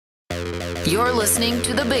You're listening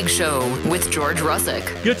to The Big Show with George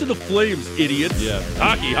Russick. Get to the Flames, idiot. Yeah.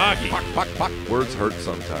 Hockey. Puck. Words hurt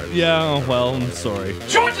sometimes. Yeah, well, I'm sorry.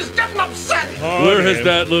 George is getting upset. Where has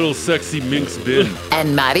that little sexy minx been?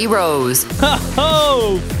 And Matty Rose.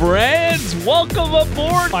 Ho, friends! Welcome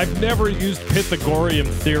aboard! I've never used Pythagorean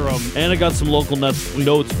theorem, and I got some local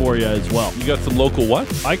notes for you as well. You got some local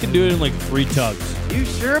what? I can do it in like 3 tugs. You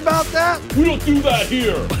sure about that? We don't do that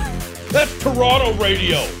here. That's Toronto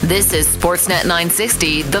radio. This is Sportsnet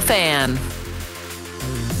 960, The Fan.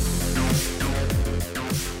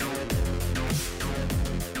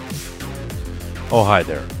 Oh, hi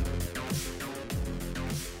there.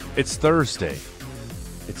 It's Thursday.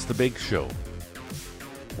 It's the Big Show.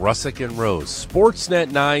 Russick and Rose. Sportsnet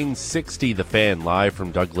 960, The Fan, live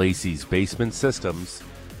from Doug Lacey's Basement Systems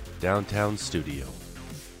downtown studio.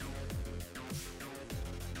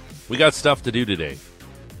 We got stuff to do today.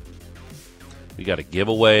 We got a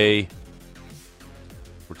giveaway.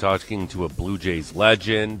 We're talking to a Blue Jays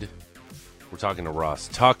legend. We're talking to Ross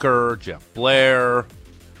Tucker, Jeff Blair.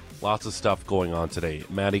 Lots of stuff going on today.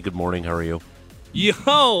 Maddie, good morning. How are you? Yo,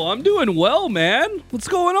 I'm doing well, man. What's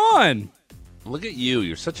going on? Look at you.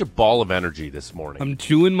 You're such a ball of energy this morning. I'm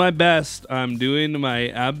doing my best. I'm doing my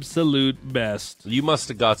absolute best. You must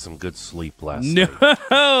have got some good sleep last night.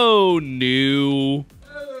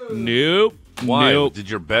 Nope. Why? Nope. Did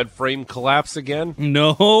your bed frame collapse again?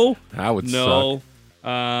 No. That would No,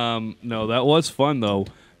 that was fun, though.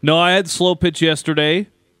 No, I had slow pitch yesterday.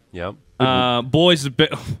 Yep. Boys,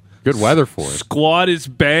 Good weather for it. squad is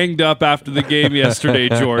banged up after the game yesterday,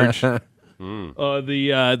 George.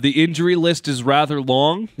 The injury list is rather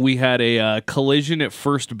long. We had a collision at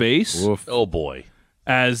first base. Oof. Oh, boy.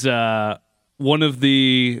 As one of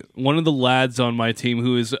the lads on my team,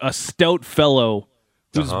 who is a stout fellow,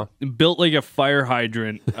 who's built like a fire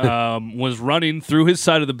hydrant, was running through his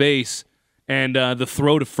side of the base, and the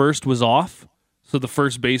throw to first was off. So the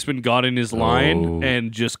first baseman got in his line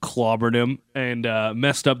and just clobbered him and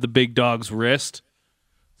messed up the big dog's wrist.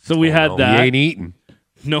 So we had that. He ain't eating.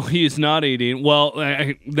 No, he is not eating. Well,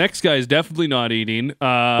 next guy is definitely not eating.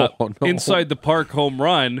 No. Inside the park home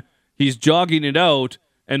run, he's jogging it out,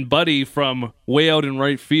 and Buddy from way out in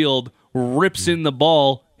right field rips in the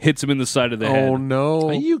ball, hits him in the side of the head. Oh, no.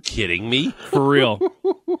 Are you kidding me? For real.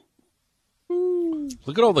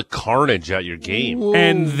 Look at all the carnage at your game.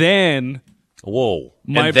 And then... Whoa.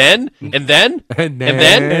 My- And then?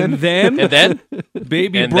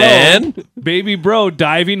 Baby bro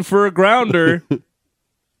diving for a grounder.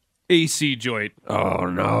 AC joint. Oh,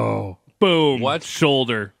 no. Boom. What?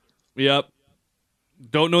 Shoulder. Yep.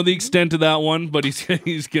 Don't know the extent of that one, but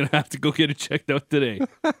he's going to have to go get it checked out today.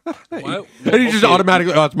 What? And he just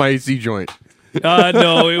automatically, it's my AC joint.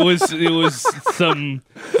 No, it was some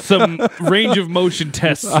range of motion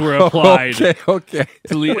tests were applied. Okay.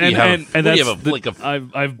 I've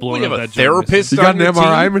blown up a that therapist You got an on your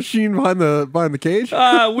MRI team? machine behind the cage?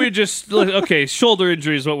 We're just shoulder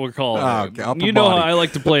injury is what we're calling it. Okay, upper You know body. how I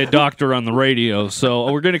like to play a doctor on the radio, so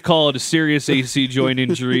we're going to call it a serious AC joint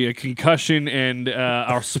injury, a concussion, and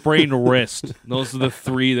our sprained wrist. Those are the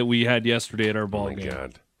 3 that we had yesterday at our ball Oh, my game.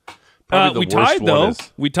 God. Probably We the worst tied one though.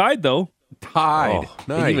 is- We tied though. Tied. Oh,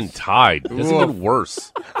 Nice. even tied. It's Woof. even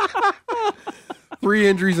worse. 3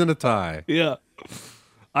 injuries and a tie. Yeah.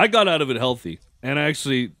 I got out of it healthy, and I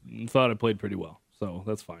actually thought I played pretty well, so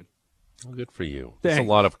that's fine. Well, good for you. There's a Thanks.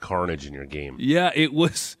 lot of carnage in your game. Yeah, it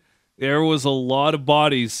was. There was a lot of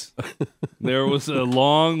bodies. There was a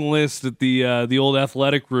long list at the old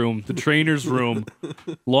athletic room, the trainer's room.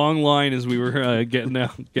 Long line as we were getting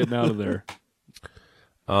out of there.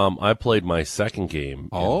 I played my second game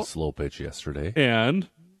Oh. in slow pitch yesterday. And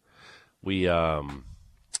We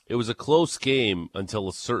it was a close game until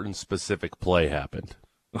a certain specific play happened.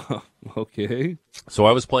 okay, So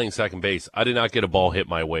I was playing second base. I did not get a ball hit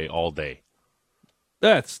my way all day.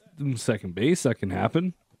 that's second base. That can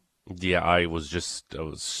happen. Yeah, I was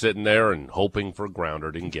sitting there and hoping for a grounder.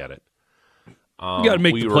 Didn't get it. You got to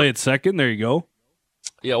make the play at second. There you go.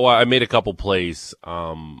 Yeah, well, I made a couple plays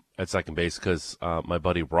at second base because my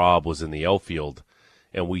buddy Rob was in the outfield,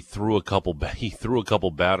 and he threw a couple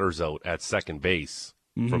batters out at second base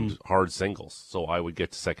from hard singles. So I would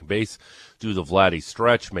get to second base, do the Vladdy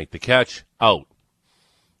stretch, make the catch, out.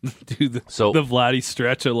 Dude, the So- Vladdy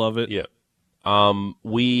stretch. I love it. Yeah.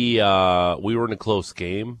 We were in a close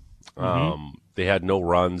game. They had no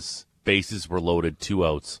runs. Bases were loaded, 2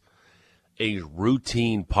 outs. A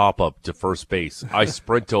routine pop-up to first base. I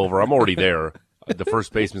sprint over. I'm already there. The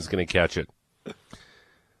first baseman's going to catch it.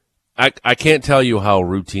 I can't tell you how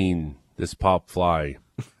routine this pop fly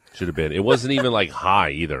should have been. It wasn't even like high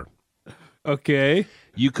either. Okay.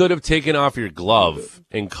 You could have taken off your glove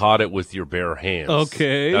and caught it with your bare hands.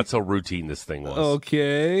 Okay. That's how routine this thing was.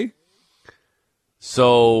 Okay.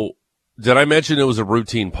 So, did I mention it was a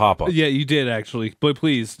routine pop-up? Yeah, you did actually, but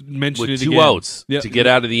please mention With it two again. outs Yep. to get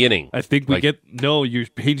out of the inning. I think we Like, get. No, you're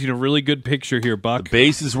painting a really good picture here, Buck. The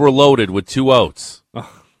bases were loaded with 2 outs.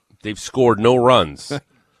 They've scored no runs.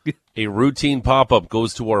 A routine pop-up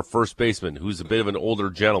goes to our first baseman, who's a bit of an older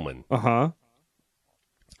gentleman. Uh-huh.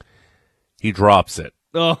 He drops it.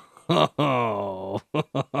 Oh.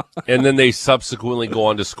 And then they subsequently go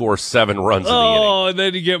on to score 7 runs in the Oh, and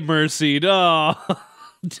then you get mercied. Oh. inning.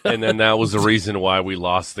 And then that was the reason why we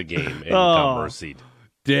lost the game and got mercied.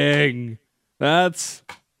 Dang. That's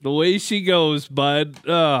the way she goes, bud.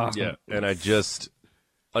 Oh. Yeah, and I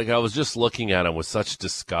was just looking at him with such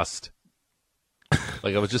disgust.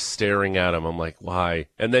 Like, I was just staring at him. I'm like, why?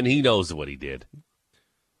 And then he knows what he did.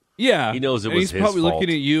 Yeah. He knows it And was he's his probably fault. looking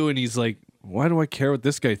at you and he's like, why do I care what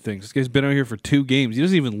this guy thinks? This guy's been out here for 2 games. He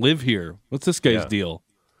doesn't even live here. What's this guy's Yeah. deal?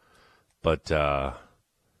 But that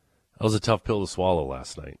was a tough pill to swallow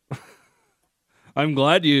last night. I'm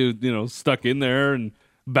glad you stuck in there and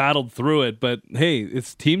battled through it. But hey,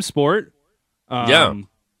 it's team sport. Yeah.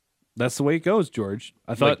 That's the way it goes, George.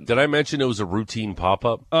 I thought Like, did I mention it was a routine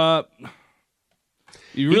pop-up?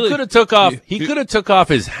 you really he could have took off. He could have took off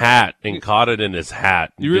his hat and caught it in his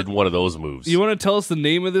hat. And You re- did one of those moves. You want to tell us the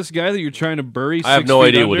name of this guy that you're trying to bury? I have 6 no feet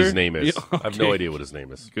idea what under? his name is. Yeah, I have no okay. idea what his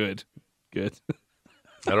name is. Good. I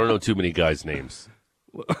don't know too many guys' names.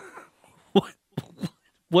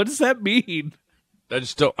 What does that mean? I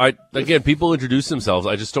just don't. Again, people introduce themselves.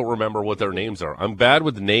 I just don't remember what their names are. I'm bad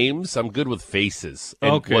with names. I'm good with faces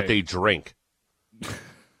and Okay. what they drink.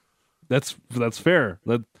 That's fair.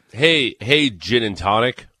 Hey, gin and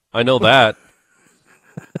tonic. I know that.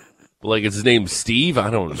 But like, is his name Steve? I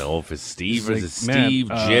don't know if it's Steve or is it Man, Steve,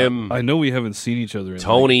 Jim. I know we haven't seen each other in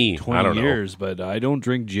Tony, like 20 I don't know. years, but I don't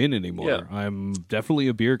drink gin anymore. Yeah. I'm definitely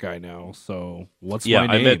a beer guy now. So what's Yeah,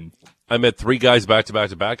 my name? I met 3 guys back to back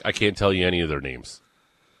to back. I can't tell you any of their names.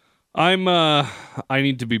 I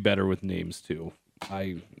need to be better with names too.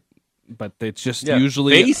 But it's just Yeah,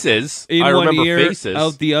 usually faces. in I one remember ear, faces.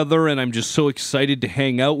 out the other, and I'm just so excited to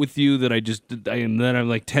hang out with you that and then I'm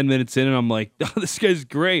like 10 minutes in, and I'm like, oh, this guy's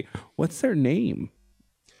great. What's their name?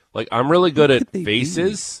 Like, I'm really good at could they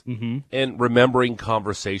faces Mm-hmm. and remembering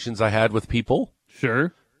conversations I had with people.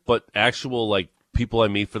 Sure. But actual, like, people I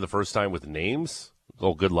meet for the first time with names,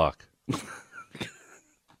 oh, good luck.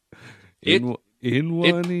 In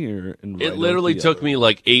one ear. And right It out literally the took other. me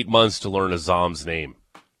like 8 months to learn Azam's name.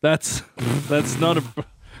 That's not a.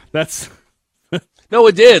 That's No,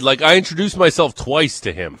 it did. Like, I introduced myself twice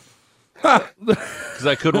to him because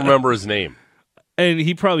I couldn't remember his name. and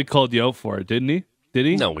he probably called you out for it, didn't he? Did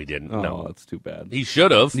he? No, we didn't. Oh, No, that's too bad. he should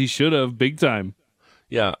have. He should have, big time.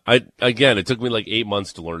 Yeah, it took me like 8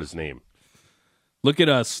 months to learn his name. Look at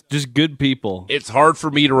us, just good people. It's hard for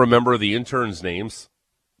me to remember the interns' names.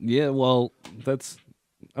 Yeah, well, I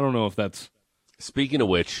don't know if that's. Speaking of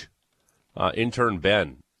which, intern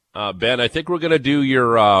Ben. Ben, I think we're going to do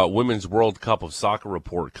your Women's World Cup of Soccer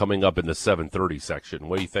report coming up in the 7:30 section.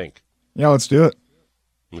 What do you think? Yeah, let's do it.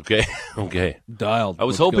 Okay, okay. Dialed. I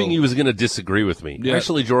was Let's hoping go. he was going to disagree with me. Yeah.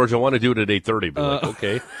 Actually, George, I want to do it at 8:30. But like,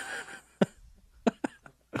 okay.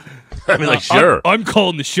 I mean, like, sure. I'm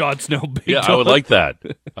calling the shots now, big Yeah, I dog. would like that.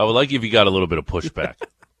 I would like if you got a little bit of pushback.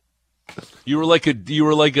 You were like a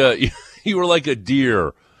deer,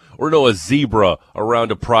 or no, a zebra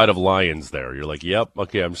around a pride of lions. There, you're like, yep,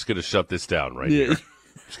 okay, I'm just gonna shut this down right here.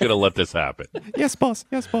 Just gonna let this happen. Yes, boss.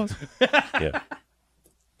 Yes, boss. Yeah, that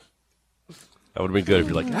would have been good if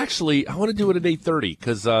you're like, actually, I want to do it at 8:30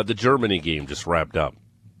 because the Germany game just wrapped up.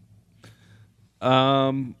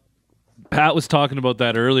 Pat was talking about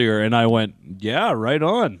that earlier, and I went, yeah, right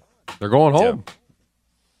on. They're going home.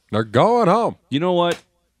 They're going home. You know what?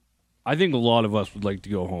 I think a lot of us would like to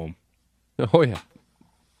go home. Oh, yeah.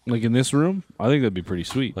 Like in this room, I think that'd be pretty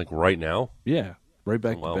sweet. Like right now. Yeah, right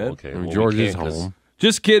back Well, to bed. okay. I mean, well, George we is can't 'cause- home.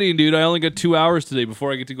 Just kidding, dude. I only got 2 hours today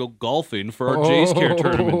before I get to go golfing for our Jays Care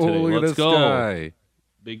tournament today. Look at Let's this go. guy.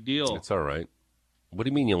 Big deal. It's all right. What do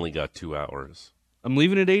you mean you only got 2 hours? I'm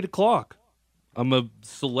leaving at 8 o'clock. I'm a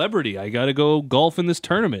celebrity. I got to go golf in this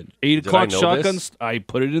tournament. 8 Did o'clock I know shotguns. this? I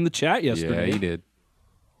put it in the chat yesterday. Yeah, he did.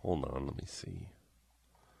 Hold on, let me see.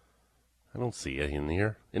 I don't see it in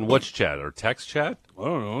here. In which chat? Or text chat? I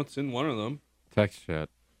don't know. It's in one of them. Text chat.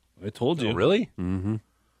 I told you. Oh, really? Mm-hmm.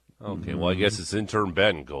 Okay, well, I guess it's intern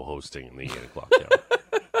Ben co-hosting in the 8 o'clock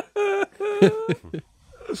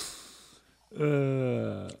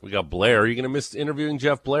We got Blair. You're going to miss interviewing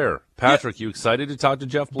Jeff Blair. Patrick, you excited to talk to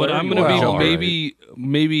Jeff Blair? But I'm going to be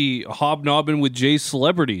maybe hobnobbing with Jay's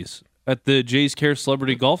celebrities at the Jay's Care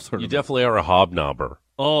Celebrity Golf You Tournament. definitely are a hobnobber.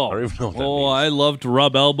 Oh, I don't even know what that means. I love to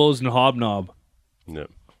rub elbows and hobnob. No.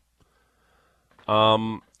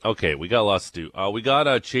 Okay, we got lots to do. We got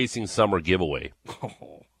a Chasing Summer giveaway.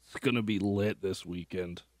 Oh, it's going to be lit this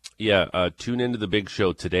weekend. Yeah, tune into the big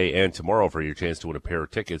show today and tomorrow for your chance to win a pair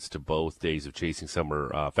of tickets to both days of Chasing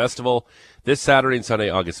Summer Festival this Saturday and Sunday,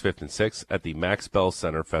 August 5th and 6th at the Max Bell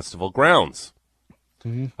Center Festival grounds.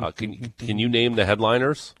 Can you name the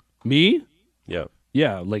headliners? Me? Yeah.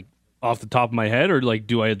 Yeah, like off the top of my head, or like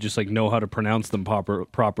do I just like know how to pronounce them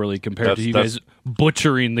properly compared to That's- you guys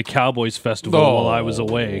butchering the Cowboys Festival while I was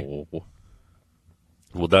away?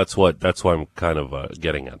 Well, that's why I'm kind of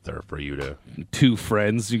getting at there for you to. Two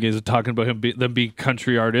friends, you guys are talking about them being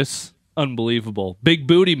country artists. Unbelievable. Big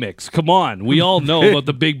Booty Mix. Come on. We all know about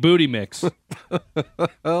the Big Booty Mix.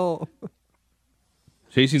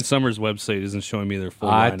 Chasing Summer's website isn't showing me their full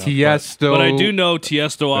lineup. Tiesto. But I do know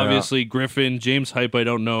Tiesto, obviously. Griffin, James Hype, I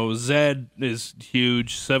don't know. Zed is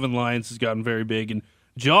huge. Seven Lions has gotten very big. And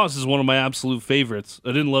Jaws is one of my absolute favorites. I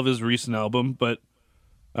didn't love his recent album, but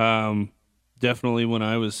definitely when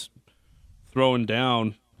I was throwing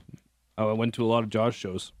down, I went to a lot of Jaws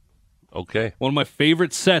shows. Okay. One of my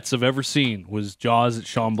favorite sets I've ever seen was Jaws at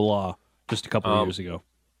Shambhala just a couple of years ago.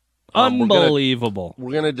 Unbelievable.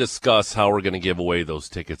 We're gonna discuss how we're gonna give away those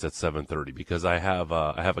tickets at 7:30 because I have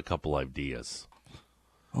a couple ideas.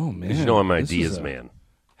 Oh man, You know I'm an this ideas is man.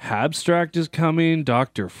 Habstract is coming.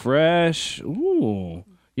 Dr. Fresh. Ooh,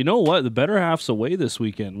 you know what? The better half's away this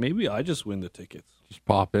weekend. Maybe I just win the tickets. Just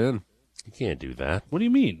pop in. You can't do that. What do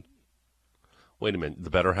you mean? Wait a minute. The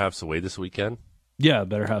better half's away this weekend. Yeah,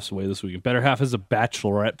 better half's away this weekend. Better half has a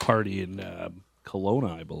bachelorette party in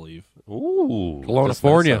Kelowna, I believe. Ooh,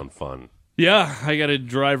 California. That sound fun. Yeah, I got to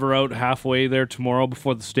drive her out halfway there tomorrow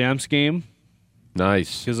before the Stamps game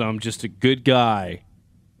Nice. because I'm just a good guy.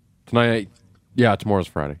 Tonight. Yeah, tomorrow's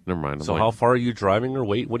Friday. Never mind. So how far are you driving or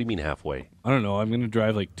wait? What do you mean halfway? I don't know. I'm going to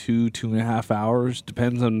drive like 2.5 hours.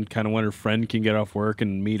 Depends on kind of when her friend can get off work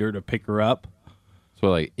and meet her to pick her up. So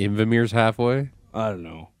like Invermere's halfway? I don't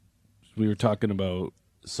know. We were talking about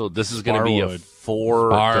So this is going to be a Barwood. 4.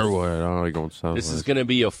 Barwood. Oh, you're going south. This is going to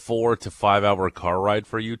be a 4 to 5 hour car ride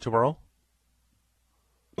for you tomorrow.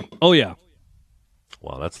 Oh yeah.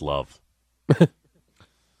 Wow, that's love. Good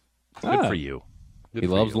for you. Good He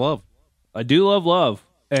for loves you. love. I do love love.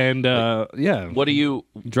 And yeah, What do you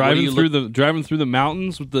driving what do you through the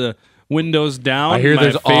mountains with the windows down. I hear my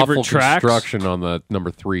there's favorite awful tracks. construction on the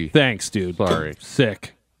number 3. Thanks, dude. Sorry.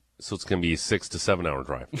 Sick. So it's going to be a 6 to 7 hour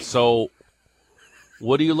drive. So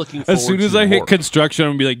what are you looking for? As soon as I hit construction,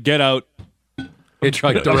 I'm gonna be like, get out.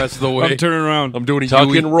 Hitchhike the rest of the way. I'm turning around. I'm doing a Tuck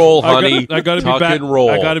Yui. and roll, honey. I gotta Tuck be back. and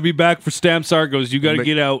roll. I gotta be back for Stamps Argos. You gotta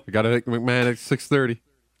get out. I got to hit McMahon at 6:30.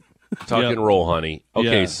 Tuck Yep. and roll, honey.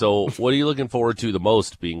 Okay, Yeah. so what are you looking forward to the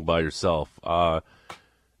most being by yourself?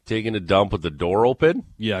 Taking a dump with the door open?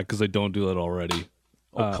 Yeah, because I don't do that already.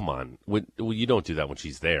 Oh, come on. Well, you don't do that when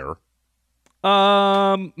she's there.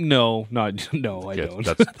 No, not no. I Okay,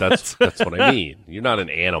 don't. That's what I mean. You're not an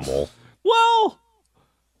animal. Well,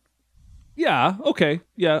 yeah, okay,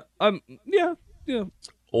 yeah, yeah.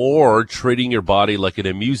 Or treating your body like an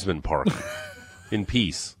amusement park in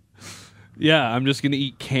peace. Yeah, I'm just gonna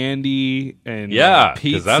eat candy and Yeah, pizza.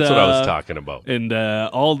 because that's what I was talking about. And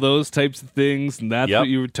all those types of things, and that's Yep. what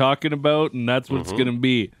you were talking about, and that's what it's gonna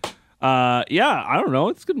be. Yeah, I don't know.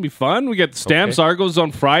 It's gonna be fun. We got the Stamps Argos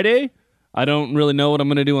on Friday. I don't really know what I'm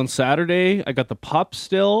gonna do on Saturday. I got the pup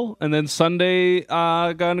still, and then Sunday,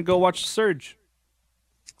 gonna go watch the Surge.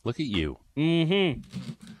 Look at you.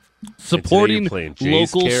 Supporting playing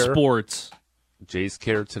Jay's local Care. sports. Jay's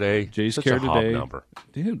Care today. Jay's Such Care a today. hobnobber.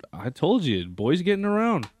 Dude, I told you, boys getting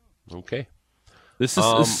around. Okay. This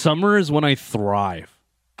is summer is when I thrive.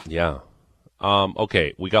 Yeah.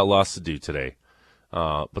 Okay, we got lots to do today.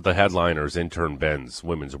 But the headliner is intern Ben's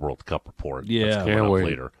Women's World Cup report. Yeah. That's coming Can't up wait.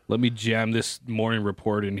 later. Let me jam this morning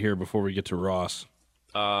report in here before we get to Ross.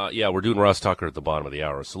 Yeah, we're doing Ross Tucker at the bottom of the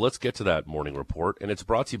hour. So let's get to that morning report. And it's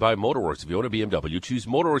brought to you by Motorworks. If you own a BMW, choose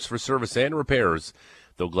Motorworks for service and repairs.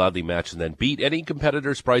 They'll gladly match and then beat any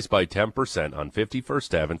competitor's price by 10% on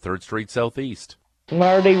 51st Ave and 3rd Street Southeast.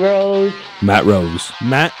 Marty Rose. Matt Rose.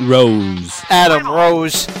 Adam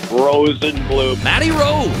Rose. Matty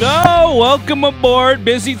Rose. No, welcome aboard.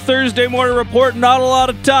 Busy Thursday morning report. Not a lot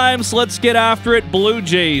of time, so let's get after it. Blue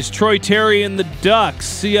Jays, Troy Terry and the Ducks.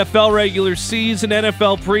 CFL regular season,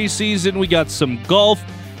 NFL preseason. We got some golf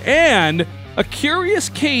and A curious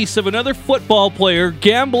case of another football player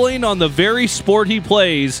gambling on the very sport he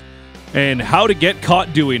plays and how to get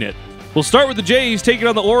caught doing it. We'll start with the Jays taking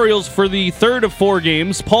on the Orioles for the third of 4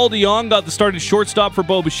 games. Paul DeJong got the start at shortstop for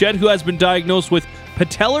Bo Bichette, who has been diagnosed with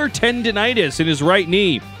patellar tendinitis in his right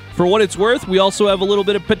knee. For what it's worth, we also have a little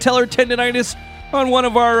bit of patellar tendinitis on one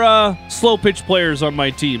of our slow pitch players on my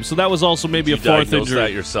team. So that was also maybe a fourth injury.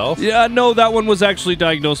 That yourself? Yeah, no, that one was actually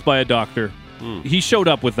diagnosed by a doctor. He showed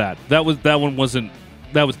up with that. That was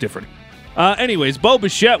different. Anyways, Bo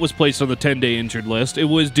Bichette was placed on the 10-day injured list. It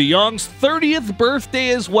was DeJong's 30th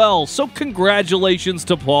birthday as well, so congratulations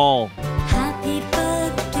to Paul. Happy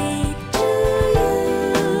birthday to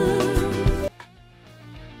you.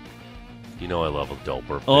 You know I love adult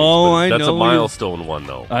birthdays. Oh, I know. That's a milestone one,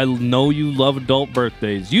 though. I know you love adult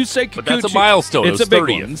birthdays. You say Kikuchi. But that's a milestone. It's It was a big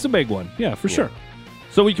 30th. one. It's a big one. Yeah, for sure.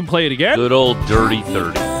 So we can play it again? Good old dirty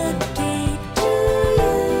 30.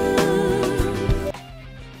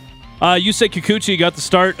 Yusei Kikuchi got the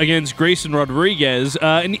start against Grayson Rodriguez.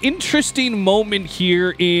 An interesting moment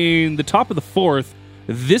here in the top of the 4th.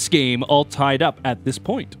 This game all tied up at this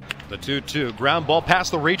point. The 2-2 ground ball past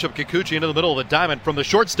the reach of Kikuchi into the middle of the diamond from the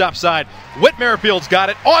shortstop side. Whit Merrifield's got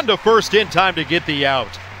it on to first in time to get the out.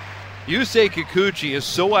 Yusei Kikuchi is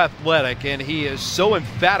so athletic and he is so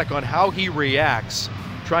emphatic on how he reacts,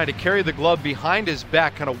 trying to carry the glove behind his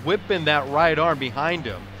back, kind of whipping that right arm behind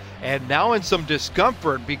him. And now in some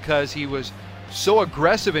discomfort because he was so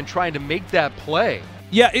aggressive in trying to make that play.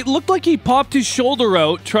 Yeah, it looked like he popped his shoulder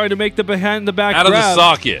out trying to make the behind-the-back Out of the grab,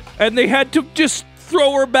 socket. and they had to just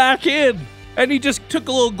throw her back in. And he just took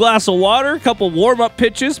a little glass of water, a couple warm-up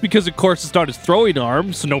pitches, because, of course, it's not his throwing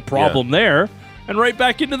arm, so no problem there. And right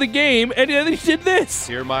back into the game, and then he did this.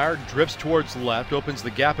 Kiermaier drifts towards left, opens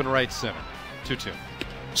the gap in right center. 2-2.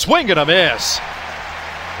 Swing and a miss.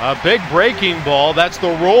 A big breaking ball. That's the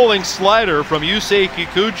rolling slider from Yusei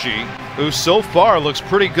Kikuchi, who so far looks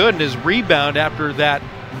pretty good in his rebound after that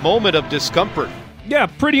moment of discomfort. Yeah,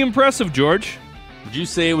 pretty impressive, George. Did you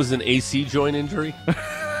say it was an AC joint injury?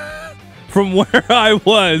 From where I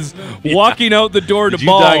was walking out the door to Did you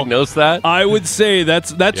ball, diagnose that? I would say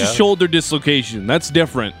that's a shoulder dislocation. That's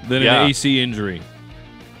different than an AC injury.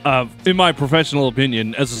 In my professional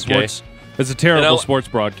opinion, as a terrible sports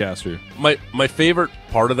broadcaster. My favorite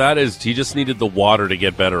part of that is he just needed the water to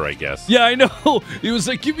get better, I guess. Yeah, I know. He was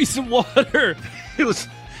like, "Give me some water." It was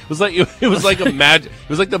like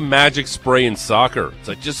the magic spray in soccer. It's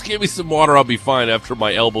like, just give me some water, I'll be fine. After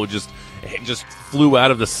my elbow just flew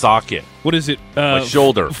out of the socket. What is it? My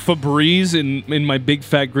shoulder. Febreze in my big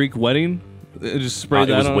fat Greek wedding. Just spray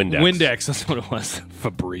that on. Windex. Windex. That's what it was.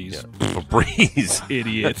 Febreze. Yeah. Febreze.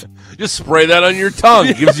 Idiot. Just spray that on your tongue.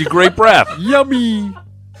 It gives you great breath. Yummy.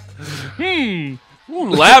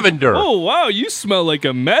 Lavender. Oh, wow. You smell like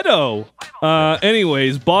a meadow.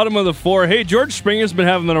 Anyways, bottom of the 4. Hey, George Springer's been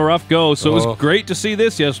having a rough go, so it was great to see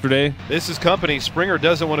this yesterday. This is company Springer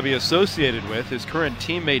doesn't want to be associated with, his current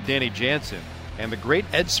teammate Danny Jansen and the great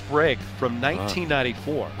Ed Sprague from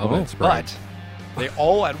 1994. But they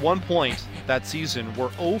all at one point that season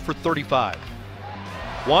were 0 for 35.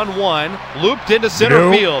 1-1, looped into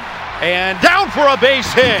center field, and down for a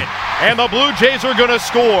base hit. And the Blue Jays are going to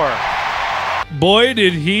score. Boy,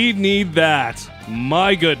 did he need that.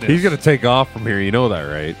 My goodness. He's going to take off from here. You know that,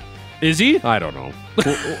 right? Is he? I don't know.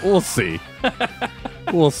 We'll see.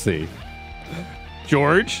 We'll see.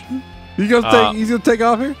 George? He's going to take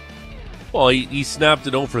off here? Well, he snapped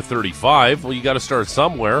it 0 for 35. Well, you got to start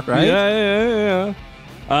somewhere, right? Yeah.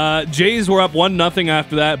 Jays were up 1-0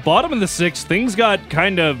 after that. Bottom of the 6th, things got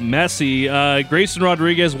kind of messy. Grayson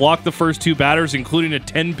Rodriguez walked the first 2 batters, including a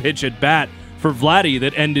 10-pitch at bat for Vladdy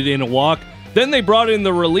that ended in a walk. Then they brought in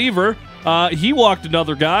the reliever. He walked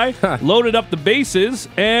another guy, loaded up the bases,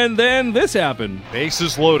 and then this happened.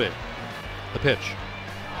 Bases loaded. The pitch.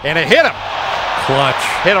 And it hit him. Clutch.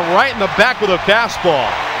 Hit him right in the back with a fastball.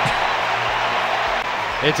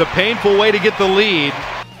 It's a painful way to get the lead.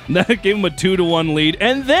 That gave him a 2-1 lead.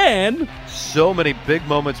 And then so many big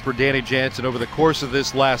moments for Danny Jansen over the course of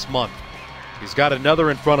this last month. He's got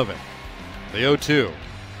another in front of him. The 0-2.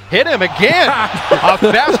 Hit him again. A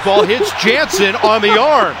fastball hits Jansen on the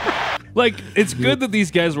arm. Like, it's good that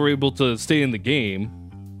these guys were able to stay in the game.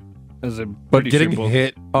 But getting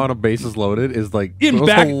hit on a bases loaded is like the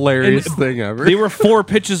most hilarious thing ever. They were 4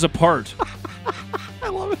 pitches apart. I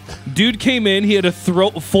love it. Dude came in, he had a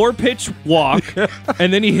 4-pitch walk,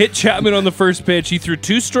 and then he hit Chapman on the first pitch. He threw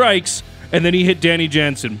 2 strikes, and then he hit Danny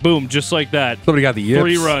Jansen. Boom, just like that. Somebody got the yips.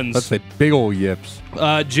 3 runs. That's the big old yips.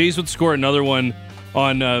 Jays would score another one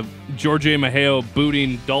on Jorge Maheo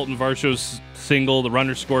booting Dalton Varsho's single. The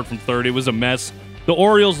runner scored from third. It was a mess. The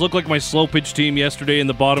Orioles look like my slow pitch team yesterday in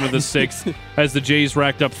the bottom of the 6th as the Jays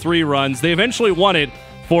racked up 3 runs. They eventually won it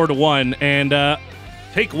 4-1 and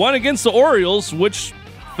take one against the Orioles, which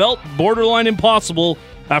felt borderline impossible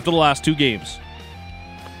after the last 2 games.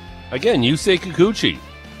 Again, Yusei Kikuchi.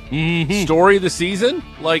 Story of the season?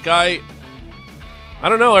 Like, I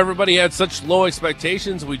don't know. Everybody had such low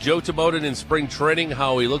expectations. We joked about it in spring training,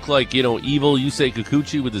 how he looked like, evil Yusei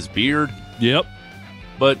Kikuchi with his beard. Yep.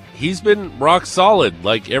 But he's been rock solid.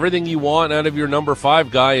 Like, everything you want out of your number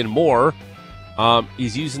 5 guy and more.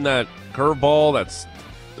 He's using that curveball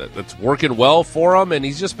that's working well for him, and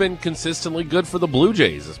he's just been consistently good for the Blue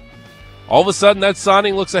Jays. All of a sudden, that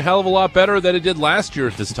signing looks a hell of a lot better than it did last year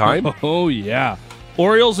at this time. Oh, yeah.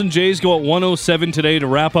 Orioles and Jays go at 107 today to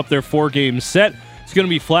wrap up their 4-game set. It's going to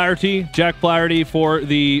be Jack Flaherty for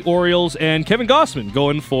the Orioles, and Kevin Gossman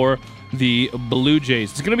going for the Blue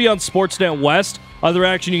Jays. It's going to be on Sportsnet West. Other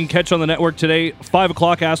action you can catch on the network today, 5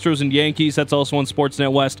 o'clock, Astros and Yankees. That's also on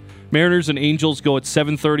Sportsnet West. Mariners and Angels go at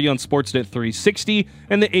 7:30 on Sportsnet 360,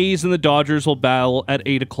 and the A's and the Dodgers will battle at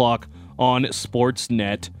 8 o'clock on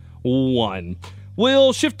Sportsnet 1.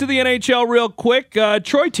 We'll shift to the NHL real quick.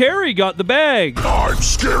 Troy Terry got the bag. I'm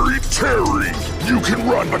Scary Terry. You can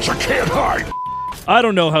run, but you can't hide. I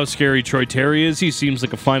don't know how scary Troy Terry is. He seems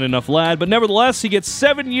like a fine enough lad, but nevertheless, he gets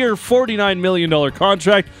 7-year, $49 million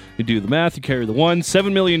contract. You do the math, you carry the one.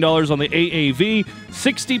 $7 million on the AAV,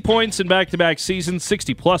 60 points in back-to-back seasons,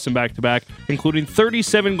 60-plus in back-to-back, including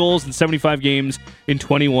 37 goals in 75 games in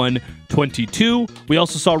 21-22. We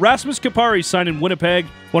also saw Rasmus Kupari sign in Winnipeg,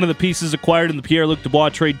 one of the pieces acquired in the Pierre-Luc Dubois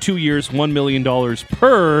trade, 2 years, $1 million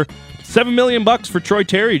per. $7 million for Troy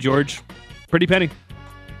Terry, George. Pretty penny.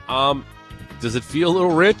 Does it feel a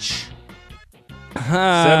little rich?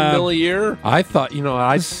 $7 million a year? I thought,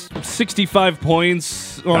 65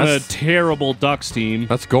 points on a terrible Ducks team.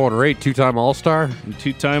 That's going rate. 2-time All-Star?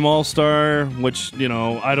 2-time All-Star, which,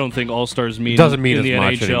 I don't think All-Stars doesn't mean in the as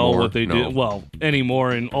much NHL anymore. what they No. do. Well,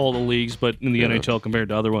 anymore in all the leagues, but in the NHL compared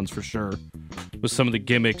to other ones for sure. With some of the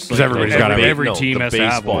gimmicks. Because everybody's got every team has to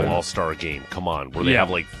have one. Baseball All-Star game, come on, where they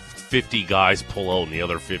have 50 guys pull out and the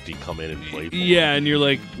other 50 come in and play for them. Yeah, and you're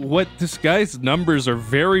like, what? This guy's numbers are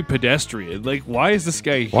very pedestrian. Like, why is this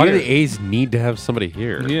guy here? Why do the A's need to have somebody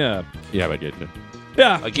here? Yeah. Yeah, but get it.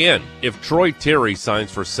 Yeah. Again, if Troy Terry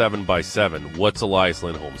signs for 7x7, what's Elias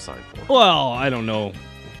Lindholm sign for? Well, I don't know.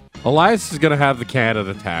 Elias is going to have the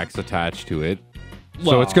Canada tax attached to it.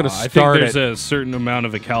 Well, so it's going to start I think there's a certain amount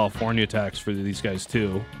of a California tax for these guys,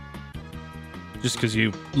 too. Just because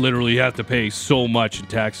you literally have to pay so much in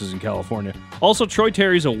taxes in California. Also, Troy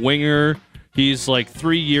Terry's a winger. He's like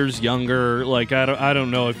 3 years younger. Like I don't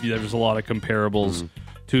know if there's a lot of comparables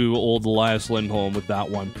to old Elias Lindholm with that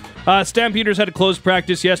one. Stampeders had a closed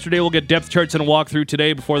practice yesterday. We'll get depth charts and a walkthrough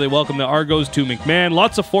today before they welcome the Argos to McMahon.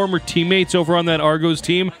 Lots of former teammates over on that Argos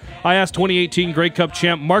team. I asked 2018 Grey Cup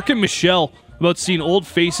champ Mark and Michelle about seeing old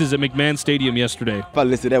faces at McMahon Stadium yesterday. If I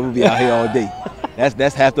listed that, we'd be out here all day.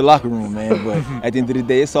 That's half the locker room, man. But at the end of the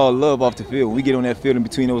day, it's all love off the field. When we get on that field in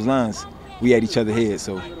between those lines, we at each other's heads.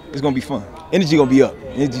 So it's going to be fun. Energy going to be up.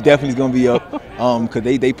 Energy definitely is going to be up because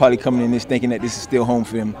they probably coming in this thinking that this is still home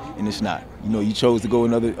for them, and it's not. You chose to go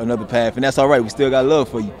another path, and that's all right. We still got love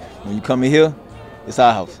for you. When you come in here, it's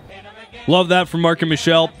our house. Love that from Mark and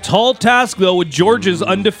Michelle. Tall task, though, with Georgia's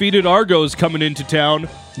undefeated Argos coming into town.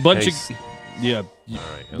 Yeah. All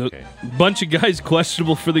right, okay. Bunch of guys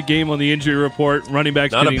questionable for the game on the injury report. Running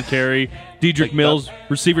backs getting carry. Dedrick Mills,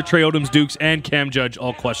 receiver Trey Odoms Dukes, and Cam Judge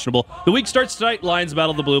all questionable. The week starts tonight. Lions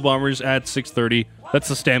battle the Blue Bombers at 6:30. That's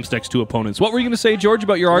the Stamps next 2 opponents. What were you going to say, George,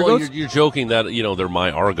 about your Argos? Well, you're joking that they're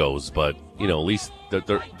my Argos, but at least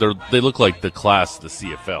they look like the class of the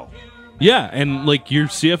CFL. Yeah, and like your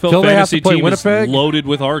CFL Still fantasy team Winnipeg? is loaded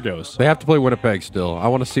with Argos. They have to play Winnipeg still. I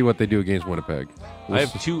want to see what they do against Winnipeg. I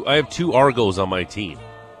have two Argos on my team.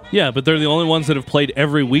 Yeah, but they're the only ones that have played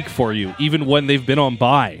every week for you, even when they've been on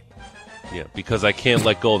bye. Yeah, because I can't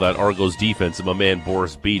let go of that Argos defense and my man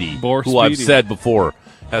Boris Beatty, who I've said before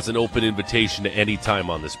has an open invitation to any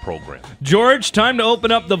time on this program. George, time to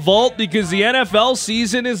open up the vault because the NFL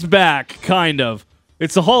season is back, kind of.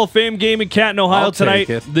 It's the Hall of Fame game in Canton, Ohio tonight.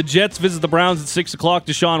 The Jets visit the Browns at 6 o'clock.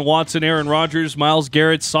 Deshaun Watson, Aaron Rodgers, Myles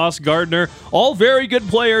Garrett, Sauce Gardner. All very good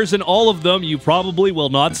players, and all of them you probably will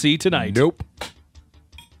not see tonight. Nope.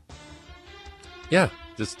 Yeah,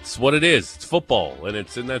 it's what it is. It's football, and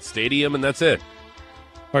it's in that stadium, and that's it.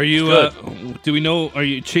 Are you? Do we know? Are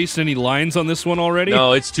you chasing any lines on this one already?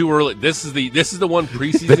 No, it's too early. This is the one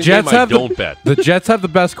preseason game I don't bet. The Jets have the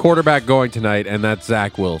best quarterback going tonight, and that's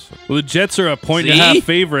Zach Wilson. Well, the Jets are a 1.5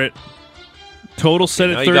 favorite. Total set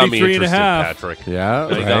at 33.5. Patrick. Yeah,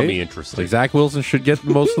 now you got me interested. Like Zach Wilson should get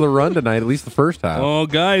most of the run tonight, at least the first half. Oh,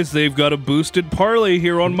 guys, they've got a boosted parlay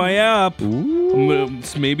here on my app.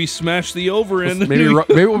 Maybe smash the over in.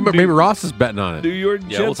 Maybe Ross is betting on it. New York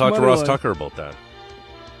Jets we'll talk to Ross line. Tucker about that.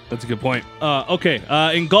 That's a good point.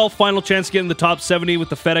 In golf, final chance to get in the top 70 with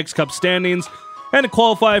the FedEx Cup standings and to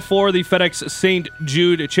qualify for the FedEx St.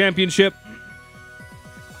 Jude Championship.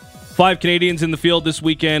 5 Canadians in the field this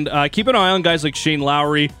weekend. Keep an eye on guys like Shane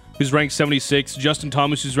Lowry, who's ranked 76, Justin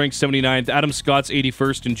Thomas, who's ranked 79th, Adam Scott's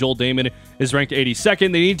 81st, and Joel Damon is ranked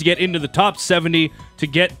 82nd. They need to get into the top 70 to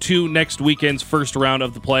get to next weekend's first round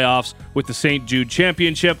of the playoffs with the St. Jude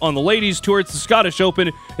Championship. On the ladies' tour, it's the Scottish Open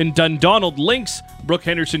in Dundonald Links. Brooke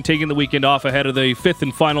Henderson taking the weekend off ahead of the 5th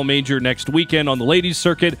and final major next weekend on the ladies'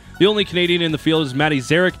 circuit. The only Canadian in the field is Maddie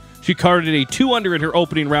Zarek. She carded a 2-under in her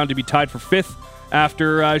opening round to be tied for 5th.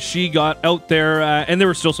 After she got out there, and there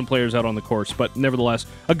were still some players out on the course, but nevertheless,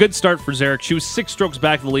 a good start for Zarek. She was 6 strokes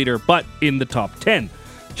back of the leader, but in the top 10.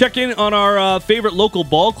 Check in on our favorite local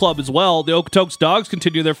ball club as well. The Okotoks Dogs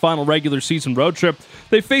continue their final regular season road trip.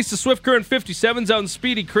 They faced the Swift Current 57s out in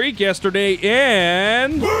Speedy Creek yesterday,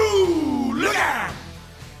 and... Woo! Look out!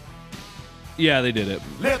 Yeah, they did it.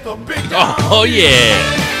 Let the big Oh,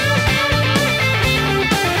 yeah!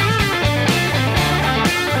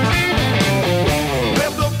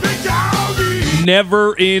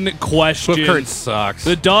 Never in question. Swift Current sucks.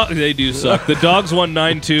 They do suck. The Dogs won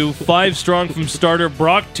 9-2, 5 strong from starter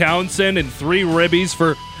Brock Townsend and 3 ribbies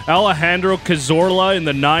for Alejandro Cazorla in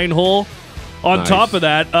the 9-hole. On top of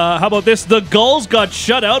that, how about this? The Gulls got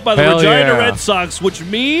shut out by the Regina Red Sox, which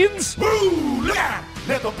means... Woo! Look out!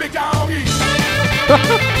 Let the big dog eat!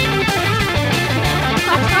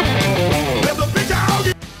 Let the big dog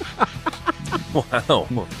eat!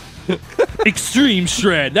 Wow. Extreme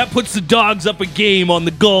shred. That puts the Dogs up a game on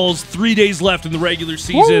the Gulls. 3 days left in the regular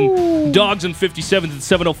season. Woo! Dogs in 57th at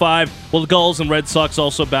 7:05. Well, the Gulls and Red Sox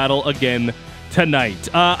also battle again tonight.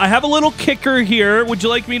 I have a little kicker here. Would you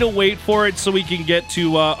like me to wait for it so we can get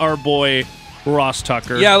to our boy Ross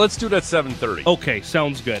Tucker? Yeah, let's do it at 7:30. Okay,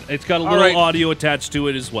 sounds good. It's got a little audio attached to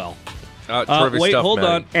it as well. Terrific wait, stuff, hold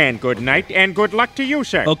Matty. on. And good night and good luck to you,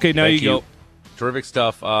 sir. Okay, now Thank you go. Terrific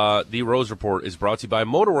stuff. The Rose Report is brought to you by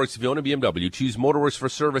Motorworks. If you own a BMW, choose Motorworks for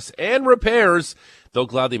service and repairs. They'll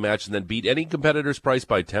gladly match and then beat any competitor's price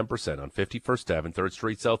by 10% on 51st Ave and 3rd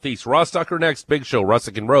Street Southeast. Ross Tucker next. Big Show,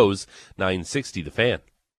 Russick and Rose, 960 The Fan.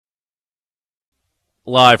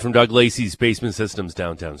 Live from Doug Lacey's Basement Systems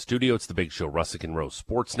downtown studio, it's the Big Show, Russick and Rose.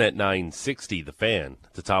 Sportsnet 960 The Fan.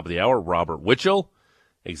 At the top of the hour, Robert Witchell,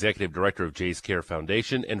 Executive Director of Jays Care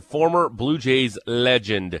Foundation, and former Blue Jays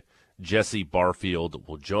legend Jesse Barfield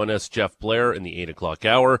will join us. Jeff Blair in the 8 o'clock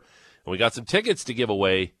hour. And we got some tickets to give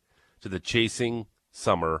away to the Chasing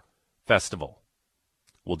Summer Festival.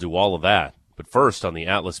 We'll do all of that. But first, on the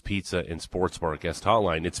Atlas Pizza and Sports Bar guest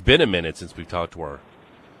hotline, it's been a minute since we've talked to our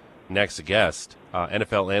next guest,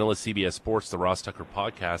 NFL analyst, CBS Sports, the Ross Tucker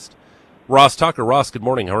podcast. Ross Tucker. Ross, good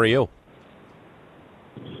morning. How are you?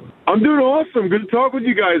 I'm doing awesome. Good to talk with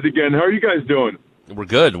you guys again. How are you guys doing? We're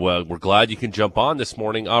good. Well, we're glad you can jump on this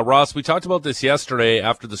morning. Ross, we talked about this yesterday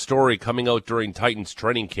after the story coming out during Titans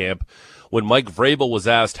training camp when Mike Vrabel was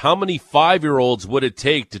asked how many 5-year-olds would it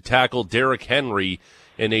take to tackle Derrick Henry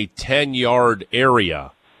in a 10-yard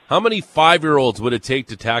area. How many 5-year-olds would it take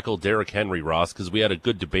to tackle Derrick Henry, Ross? Because we had a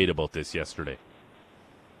good debate about this yesterday.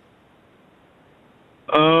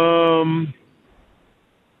 Well,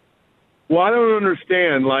 I don't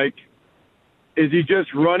understand. Like, is he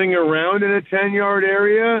just running around in a 10-yard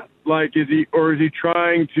area? Like, is he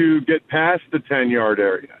trying to get past the 10-yard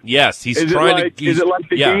area? Yes, he's is trying it like, to. Is it like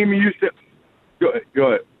the game you used to? Go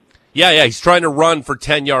ahead. Yeah, he's trying to run for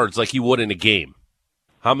 10 yards like he would in a game.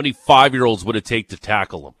 How many 5-year-olds would it take to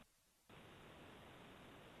tackle him?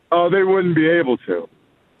 Oh, they wouldn't be able to.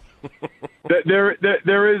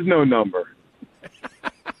 There is no number.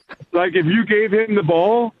 Like, if you gave him the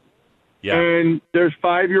ball, and there's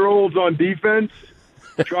 5-year-olds on defense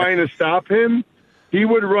trying to stop him, he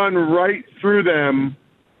would run right through them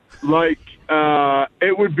like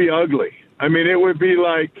it would be ugly. I mean, it would be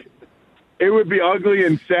ugly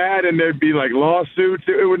and sad, and there'd be like lawsuits.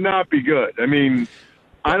 It would not be good. I mean,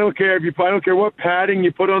 I don't care what padding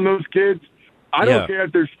you put on those kids. I don't care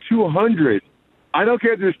if there's 200. I don't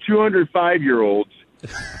care if there's 200 5-year-olds.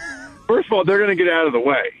 First of all, they're going to get out of the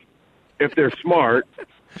way if they're smart.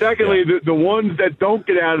 Secondly, the ones that don't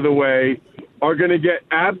get out of the way are going to get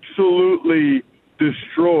absolutely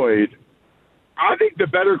destroyed. I think the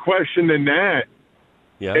better question than that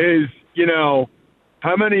is,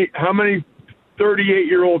 how many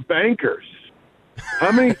 38-year-old bankers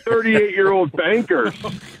How many 38-year-old bankers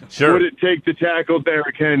would it take to tackle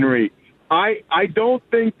Derrick Henry? I don't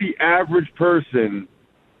think the average person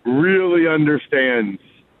really understands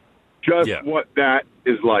just what that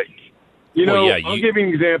is like. I'll give you an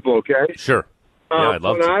example, okay? Sure. Yeah, I'd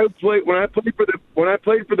love to. When I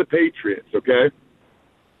played for the Patriots, okay?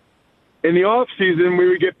 In the off season, we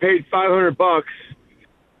would get paid $500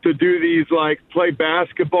 to do these, like, play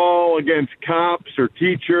basketball against cops or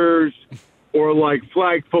teachers or, like,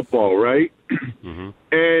 flag football, right? Mm-hmm.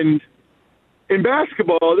 And in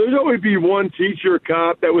basketball, there'd always be one teacher or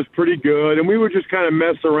cop that was pretty good, and we would just kind of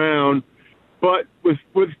mess around. But with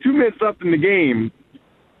 2 minutes left in the game,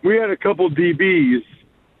 we had a couple DBs.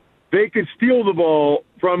 They could steal the ball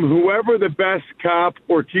from whoever the best cop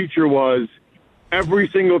or teacher was every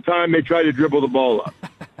single time they tried to dribble the ball up.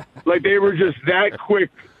 Like, they were just that quick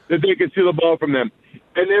that they could steal the ball from them.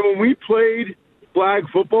 And then when we played flag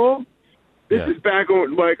football, this is back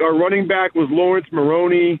when, like, our running back was Lawrence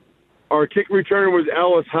Maroney, our kick returner was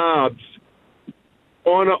Ellis Hobbs.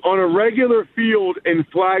 On a regular field in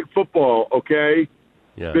flag football, okay,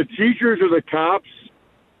 the teachers or the cops,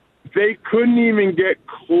 they couldn't even get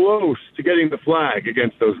close to getting the flag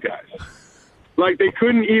against those guys. Like, they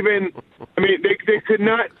couldn't even, they could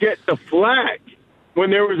not get the flag when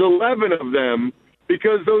there was 11 of them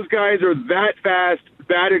because those guys are that fast,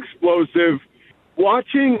 that explosive.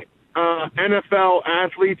 Watching NFL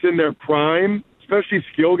athletes in their prime, especially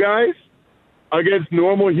skill guys, against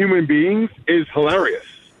normal human beings is hilarious.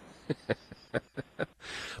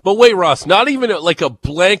 But wait, Ross, not even like a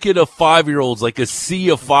blanket of 5-year-olds, like a sea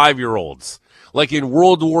of 5-year-olds, like in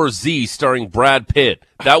World War Z starring Brad Pitt.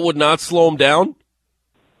 That would not slow him down?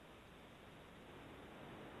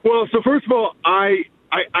 Well, so first of all, I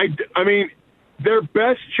mean, their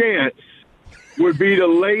best chance would be to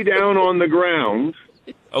lay down on the ground,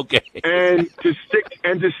 okay, and to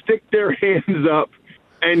stick their hands up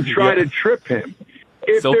and try to trip him.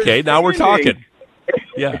 It's okay. Now we're talking.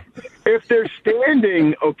 Yeah. If they're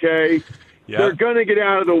standing, okay, they're going to get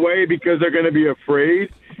out of the way because they're going to be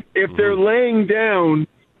afraid. If they're laying down,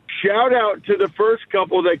 shout out to the first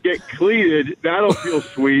couple that get cleated. That'll feel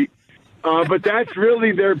sweet. But that's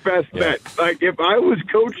really their best bet. Like, if I was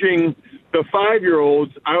coaching the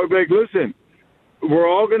 5-year-olds, I would be like, listen, we're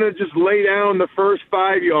all going to just lay down the first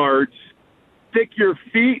 5 yards, stick your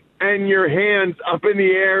feet and your hands up in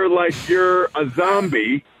the air like you're a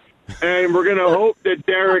zombie, and we're going to hope that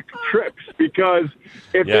Derek trips, because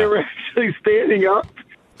if they were actually standing up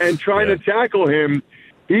and trying to tackle him,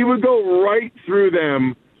 he would go right through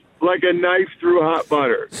them like a knife through hot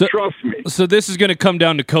butter. So, trust me. So this is going to come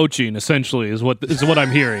down to coaching, essentially, is what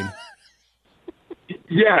I'm hearing.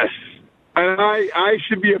 Yes, and I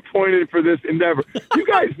should be appointed for this endeavor. You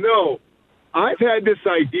guys know I've had this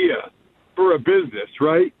idea for a business,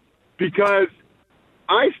 right? Because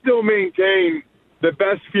I still maintain the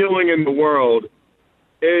best feeling in the world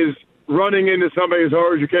is running into somebody as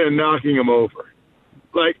hard as you can and knocking them over.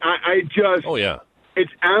 Like, I just... Oh, yeah.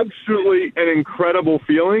 It's absolutely an incredible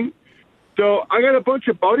feeling. So I got a bunch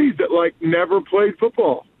of buddies that, like, never played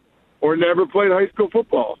football or never played high school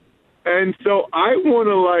football. And so I want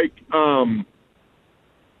to, like,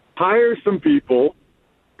 hire some people,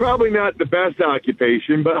 probably not the best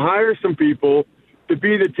occupation, but hire some people to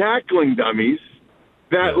be the tackling dummies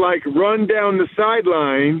that, like, run down the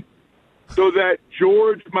sideline so that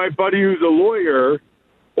George, my buddy who's a lawyer,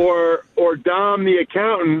 or Dom, the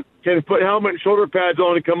accountant, can put helmet and shoulder pads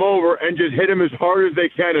on and come over and just hit him as hard as they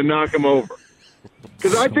can and knock him over.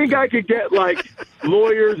 Because I think I could get, like,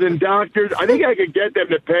 lawyers and doctors. I think I could get them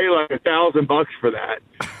to pay like $1,000 for that.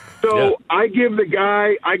 So I give the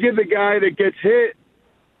guy that gets hit,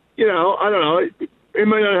 you know, I don't know, he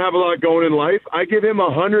might not have a lot going in life. I give him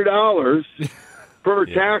 $100 per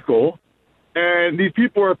tackle, and these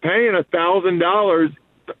people are paying $1,000.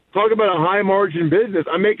 Talk about a high margin business.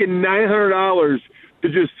 I'm making $900 to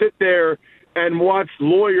just sit there and watch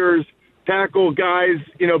lawyers tackle guys,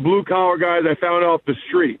 you know, blue collar guys I found off the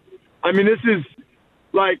street. I mean, this is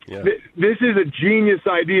like, this is a genius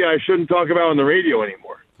idea I shouldn't talk about on the radio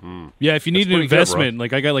anymore. Yeah, if you need an investment,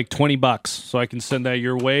 like, I got like $20, so I can send that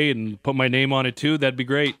your way and put my name on it too. That'd be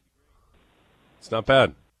great. It's not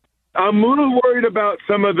bad. I'm a little worried about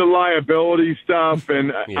some of the liability stuff,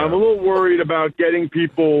 and I'm a little worried about getting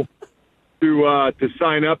people to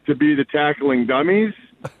sign up to be the tackling dummies.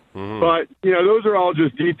 But, you know, those are all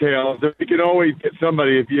just details. You can always get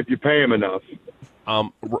somebody if you pay them enough.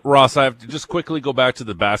 Ross, I have to just quickly go back to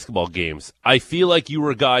the basketball games. I feel like you were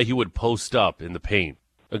a guy who would post up in the paint.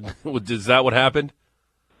 Is that what happened?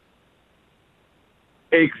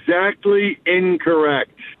 Exactly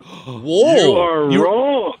incorrect. Whoa! You are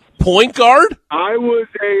wrong. Point guard? I was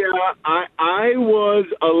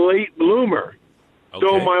a late bloomer. Okay.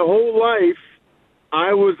 So my whole life,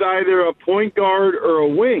 I was either a point guard or a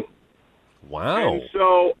wing. Wow. And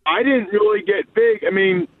so I didn't really get big. I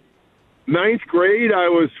mean, 9th grade, I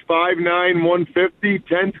was 5'9", 150.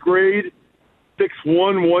 10th grade,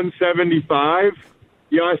 6'1", 175.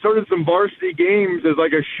 Yeah, I started some varsity games as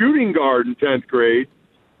like a shooting guard in 10th grade.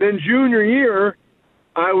 Then junior year,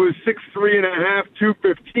 I was 6'3.5",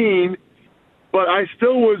 215, but I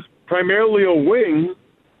still was primarily a wing.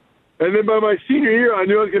 And then by my senior year, I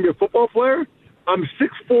knew I was going to be a football player. I'm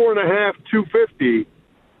 6'4.5", 250,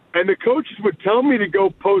 and the coaches would tell me to go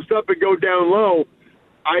post up and go down low.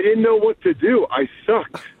 I didn't know what to do. I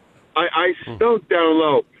sucked. I stunk down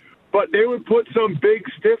low. But they would put some big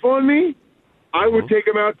stiff on me. I would take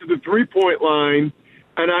them out to the three-point line,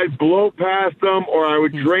 and I'd blow past them, or I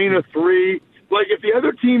would drain a three. Like, if the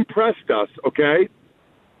other team pressed us, okay,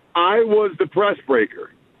 I was the press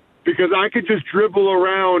breaker because I could just dribble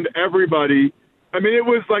around everybody. I mean, it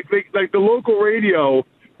was like the local radio,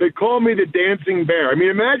 they call me the dancing bear. I mean,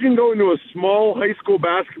 imagine going to a small high school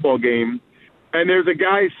basketball game, and there's a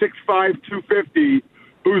guy 6'5", 250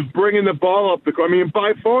 who's bringing the ball up the court. I mean,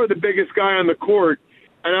 by far the biggest guy on the court,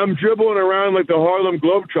 and I'm dribbling around like the Harlem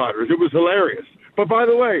Globetrotters. It was hilarious. But by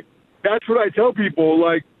the way, that's what I tell people,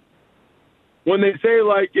 like, when they say,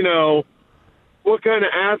 like, you know, what kind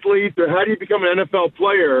of athlete or how do you become an NFL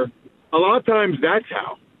player, a lot of times that's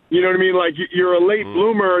how. You know what I mean? Like, you're a late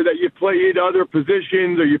bloomer that you played other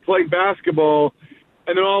positions or you played basketball,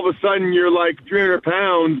 and then all of a sudden you're like 300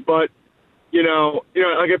 pounds, but, you know,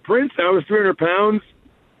 like at Princeton, I was 300 pounds.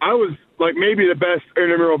 I was like maybe the best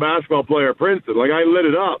intramural basketball player at Princeton. Like, I lit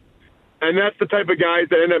it up. And that's the type of guys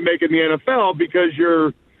that end up making the NFL because you're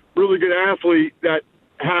a really good athlete that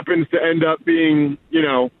happens to end up being, you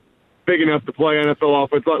know, big enough to play NFL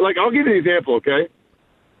offense. Like, I'll give you an example, okay?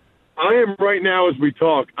 I am right now as we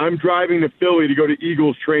talk, I'm driving to Philly to go to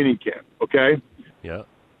Eagles training camp, okay? Yeah.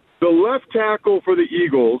 The left tackle for the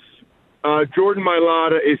Eagles, Jordan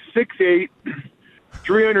Mailata, is 6'8",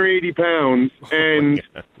 380 pounds, and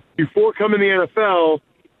before coming to the NFL,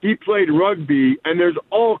 he played rugby, and there's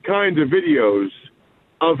all kinds of videos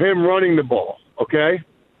of him running the ball, okay?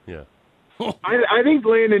 Yeah. I think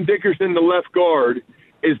Landon Dickerson, the left guard,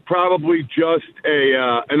 is probably just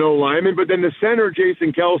an O-lineman, but then the center,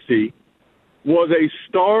 Jason Kelsey, was a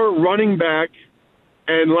star running back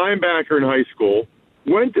and linebacker in high school,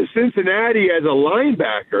 went to Cincinnati as a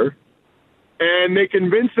linebacker, and they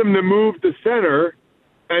convinced him to move to center,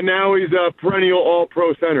 and now he's a perennial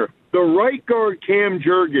all-pro center. The right guard, Cam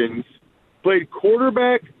Jurgens, played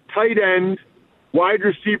quarterback, tight end, wide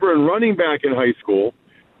receiver, and running back in high school.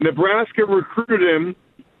 Nebraska recruited him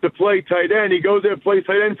to play tight end. He goes there and plays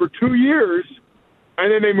tight end for 2 years,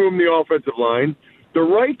 and then they move him to the offensive line. The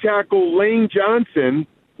right tackle, Lane Johnson,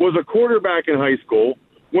 was a quarterback in high school,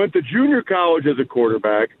 went to junior college as a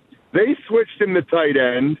quarterback. They switched him to tight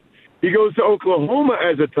end. He goes to Oklahoma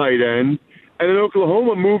as a tight end, and then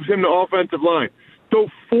Oklahoma moves him to offensive line. So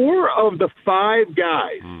 4 of the 5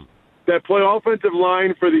 guys that play offensive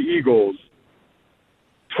line for the Eagles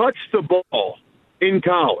touched the ball in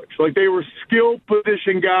college. Like, they were skill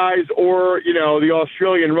position guys or, you know, the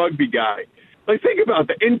Australian rugby guy. Like, think about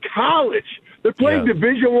that. In college, they're playing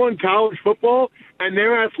Division I college football, and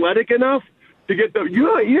they're athletic enough to get the, you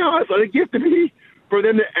know how athletic you have to be for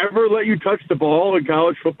them to ever let you touch the ball in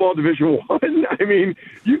college football Division I? I mean,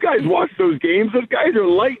 you guys watch those games. Those guys are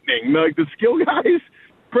lightning. Like, the skill guys,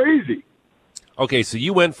 crazy. Okay, so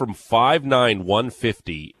you went from 5'9",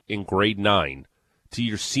 150 in grade 9 to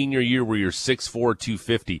your senior year where you're 6'4",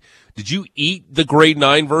 250. Did you eat the grade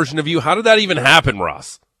 9 version of you? How did that even happen,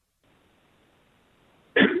 Ross?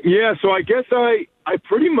 Yeah, so I guess I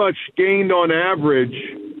pretty much gained on average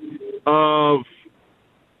of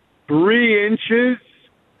 3 inches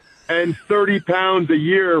and 30 pounds a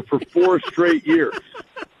year for 4 straight years.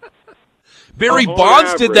 Barry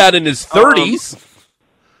Bonds did that in his 30s.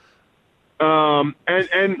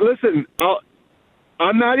 And listen,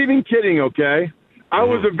 I'm not even kidding, okay? I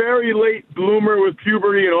was a very late bloomer with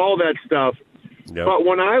puberty and all that stuff. Yep. But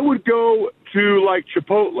when I would go to, like,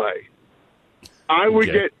 Chipotle, I would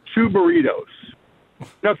get 2 burritos.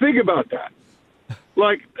 Now, think about that.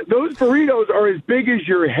 Like, those burritos are as big as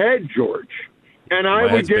your head, George. And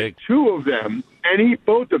I would get 2 of them and eat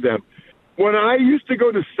both of them. When I used to go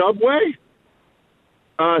to Subway,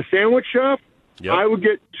 sandwich shop, I would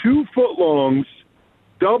get 2 footlongs,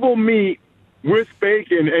 double meat with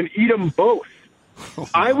bacon, and eat them both.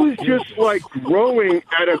 I was just like growing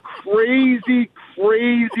at a crazy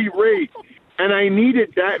rate, and I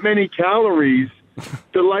needed that many calories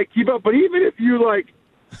to like keep up. But even if you like,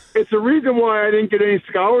 it's the reason why I didn't get any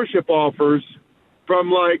scholarship offers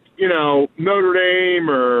from like, Notre Dame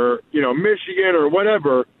or, Michigan or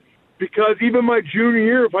whatever, because even my junior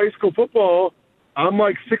year of high school football, I'm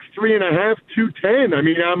like 6'3.5", 210. I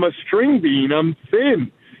mean, I'm a string bean. I'm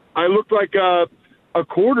thin. I looked like a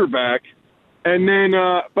quarterback. And then,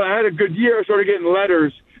 but I had a good year. I started getting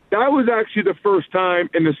letters. That was actually the first time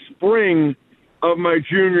in the spring of my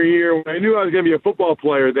junior year when I knew I was going to be a football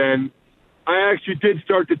player then. I actually did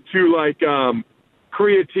start to do like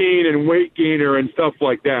creatine and weight gainer and stuff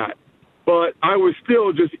like that. But I was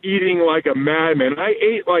still just eating like a madman. I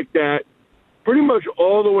ate like that pretty much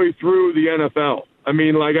all the way through the NFL. I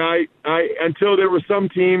mean, like I until there were some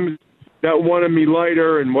teams that wanted me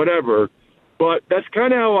lighter and whatever. But that's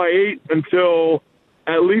kind of how I ate until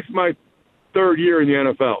at least my third year in the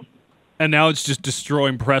NFL. And now it's just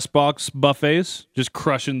destroying press box buffets, just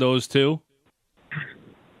crushing those too?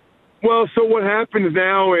 Well, so what happens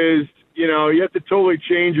now is, you have to totally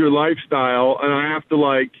change your lifestyle, and I have to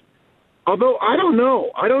although I don't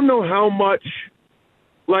know how much,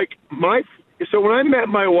 so when I met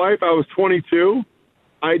my wife, I was 22,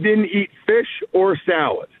 I didn't eat fish or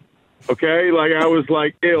salad, okay? I was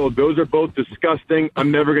like, ew, those are both disgusting,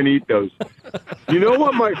 I'm never going to eat those. You know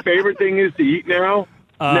what my favorite thing is to eat now?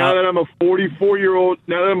 Now that I'm a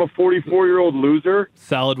 44-year-old loser?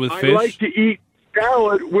 Salad with fish? I like to eat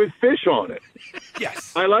salad with fish on it.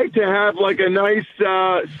 Yes. I like to have a nice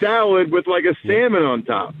salad with a salmon on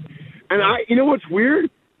top. And you know what's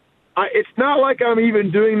weird? It's not like I'm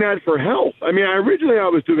even doing that for health. I mean, originally I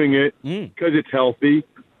was doing it because it's healthy.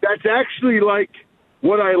 That's actually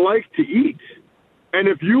what I like to eat. And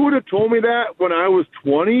if you would have told me that when I was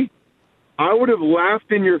 20, I would have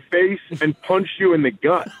laughed in your face and punched you in the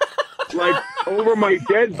gut. Over my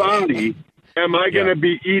dead body, am I going to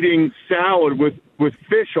be eating salad with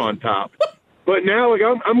fish on top? But now,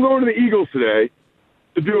 I'm going to the Eagles today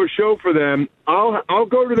to do a show for them. I'll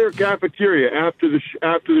go to their cafeteria after the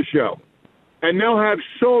show, and they'll have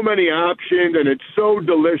so many options, and it's so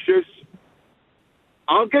delicious.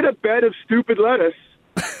 I'll get a bed of stupid lettuce,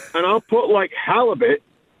 and I'll put halibut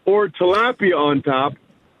or tilapia on top,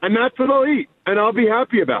 and that's what I'll eat, and I'll be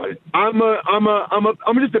happy about it. I'm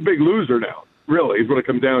just a big loser now. Really, is what it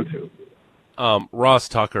comes down to. Ross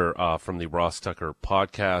Tucker from the Ross Tucker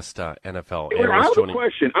podcast, NFL analyst.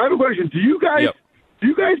 I have a question. Do you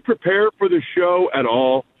guys prepare for the show at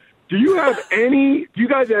all? Do you guys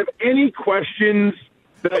have any questions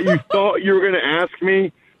that you thought you were going to ask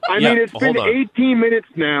me? I mean, it's been 18 minutes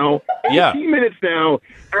now. 18 minutes now,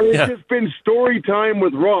 and it's just been story time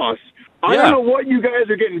with Ross. I don't know what you guys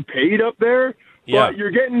are getting paid up there, but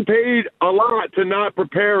you're getting paid a lot to not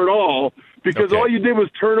prepare at all because all you did was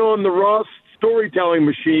turn on the Ross storytelling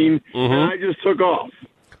machine, and I just took off.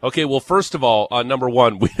 Okay, well, first of all, number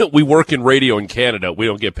one, we work in radio in Canada. We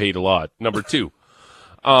don't get paid a lot. Number two,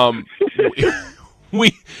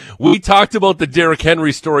 we talked about the Derrick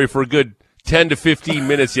Henry story for a good 10 to 15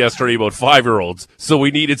 minutes yesterday about 5-year-olds, so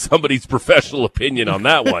we needed somebody's professional opinion on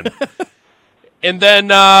that one. And then,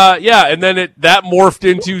 that morphed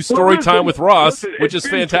into story time with Ross, which is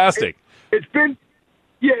fantastic.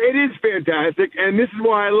 Yeah, it is fantastic, and this is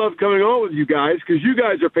why I love coming on with you guys, because you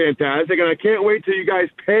guys are fantastic, and I can't wait till you guys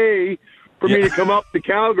pay for me to come up to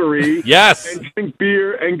Calgary and drink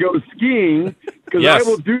beer and go skiing, because I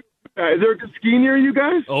will do that. Is there a good ski near you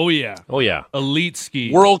guys? Oh, yeah. Oh, yeah. Elite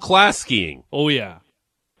skiing. World-class skiing. Oh, yeah.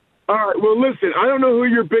 All right, well, listen, I don't know who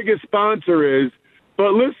your biggest sponsor is,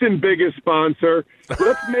 but listen, biggest sponsor,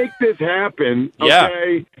 let's make this happen,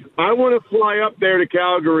 okay? Yeah. I want to fly up there to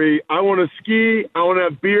Calgary. I want to ski. I want to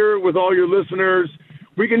have beer with all your listeners.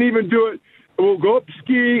 We can even do it. We'll go up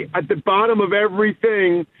ski at the bottom of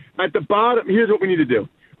everything. At the bottom, here's what we need to do.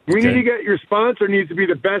 We need to get your sponsor needs to be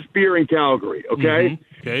the best beer in Calgary, okay?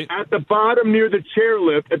 Okay. At the bottom near the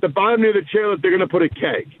chairlift, they're going to put a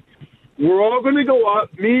keg. We're all going to go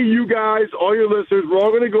up, me, you guys, all your listeners, we're all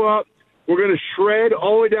going to go up. We're going to shred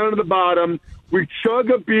all the way down to the bottom. We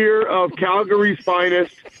chug a beer of Calgary's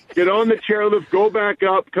finest, get on the chairlift, go back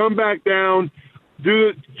up, come back down,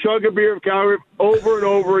 chug a beer of Calgary over and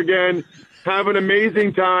over again, have an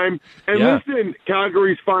amazing time. And listen,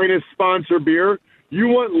 Calgary's finest sponsor beer, you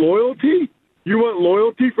want loyalty? You want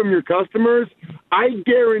loyalty from your customers? I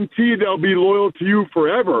guarantee they'll be loyal to you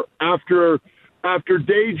forever after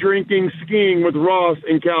day drinking, skiing with Ross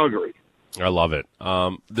in Calgary. I love it.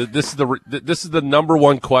 This is the number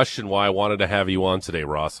one question why I wanted to have you on today,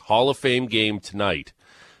 Ross. Hall of Fame game tonight.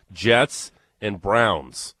 Jets and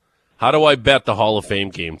Browns. How do I bet the Hall of Fame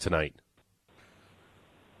game tonight?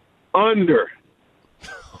 Under.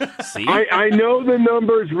 See? I know the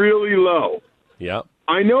number's really low. Yep.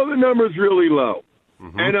 I know the number's really low.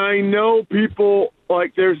 Mm-hmm. And I know people,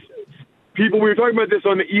 like there's people, we were talking about this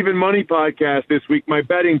on the Even Money podcast this week, my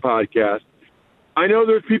betting podcast. I know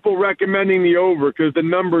there's people recommending the over because the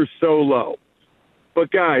number's so low. But,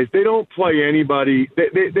 guys, they don't play anybody.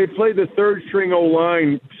 They play the third-string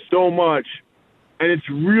O-line so much, and it's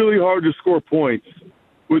really hard to score points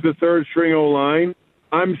with the third-string O-line.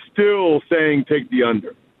 I'm still saying take the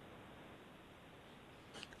under.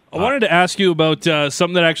 I wanted to ask you about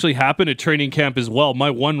something that actually happened at training camp as well. My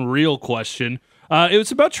one real question. It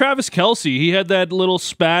was about Travis Kelce. He had that little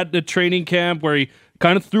spat at training camp where he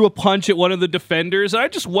kind of threw a punch at one of the defenders. I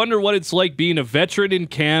just wonder what it's like being a veteran in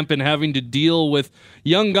camp and having to deal with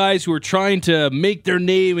young guys who are trying to make their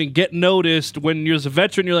name and get noticed. When you're a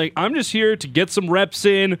veteran, you're like, I'm just here to get some reps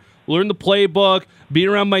in, learn the playbook, be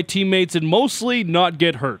around my teammates, and mostly not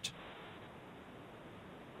get hurt.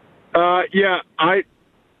 Yeah,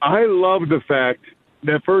 I love the fact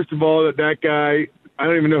that, first of all, that guy, I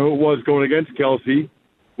don't even know who it was going against Kelce,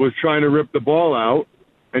 was trying to rip the ball out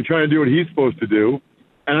and trying to do what he's supposed to do.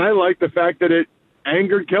 And I like the fact that it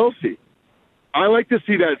angered Kelce. I like to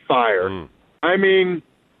see that fire. I mean,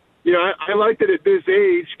 you know, I like that at this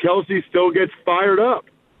age, Kelce still gets fired up.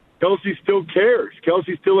 Kelce still cares.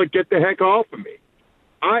 Kelce still like, get the heck off of me.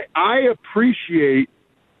 I appreciate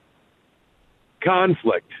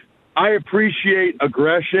conflict. I appreciate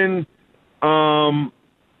aggression.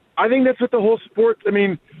 I think that's what the whole sport, I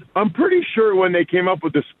mean, I'm pretty sure when they came up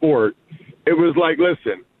with the sport, it was like,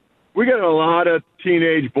 listen, we got a lot of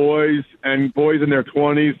teenage boys and boys in their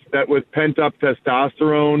 20s that with pent-up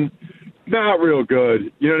testosterone, not real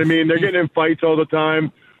good. You know what I mean? They're getting in fights all the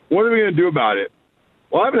time. What are we going to do about it?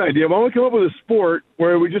 Well, I have an idea. Why don't we come up with a sport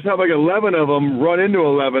where we just have like 11 of them run into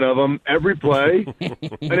 11 of them every play,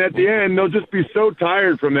 and at the end they'll just be so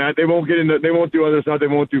tired from that they won't they won't do other stuff, they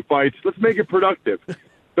won't do fights. Let's make it productive.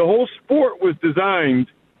 The whole sport was designed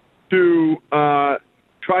to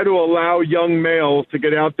try to allow young males to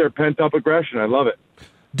get out their pent-up aggression. I love it.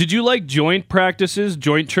 Did you like joint practices,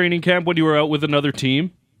 joint training camp when you were out with another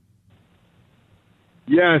team?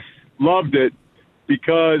 Yes, loved it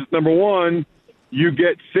because, number one, you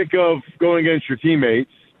get sick of going against your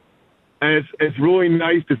teammates, and it's really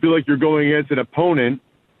nice to feel like you're going against an opponent.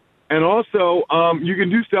 And also, you can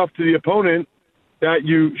do stuff to the opponent that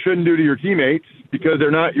you shouldn't do to your teammates because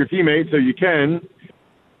they're not your teammates, so you can.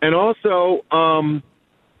 And also,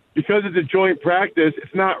 because it's a joint practice,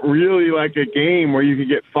 it's not really like a game where you can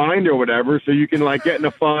get fined or whatever, so you can like get in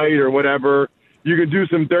a fight or whatever. You can do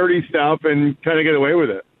some dirty stuff and kind of get away with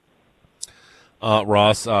it.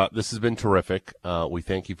 Ross, this has been terrific. We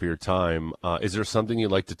thank you for your time. Is there something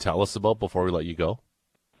you'd like to tell us about before we let you go?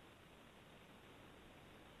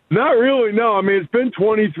 Not really, no. I mean, it's been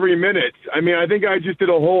 23 minutes. I mean, I think I just did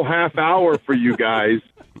a whole half hour for you guys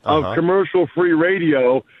of commercial-free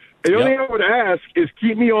radio. The only thing I would ask is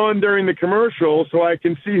keep me on during the commercial so I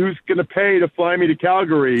can see who's going to pay to fly me to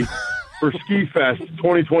Calgary for Ski Fest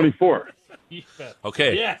 2024.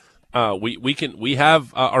 Okay. Yes. We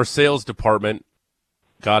have our sales department.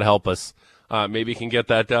 God help us. Maybe can get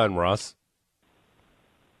that done, Ross.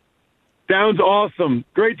 Sounds awesome.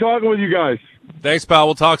 Great talking with you guys. Thanks, pal.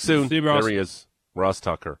 We'll talk soon. See you, Ross. There he is, Ross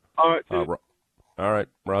Tucker. All right. All right,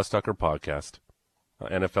 Ross Tucker podcast.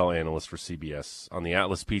 NFL analyst for CBS on the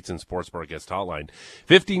Atlas Pizza and Sports Bar guest hotline.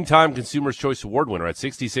 15-time Consumer's Choice Award winner at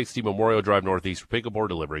 6060 Memorial Drive Northeast for pickup or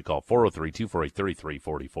delivery. Call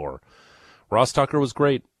 403-248-3344. Ross Tucker was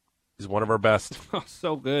great. He's one of our best. Oh,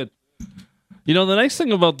 so good. You know, the nice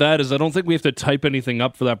thing about that is I don't think we have to type anything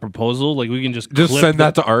up for that proposal. Like, we can just send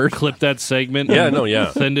that to Art. Clip that segment.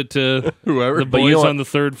 Yeah. Send it to whoever. The boys on the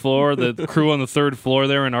third floor, the crew on the third floor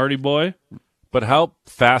there, and Artie Boy. But how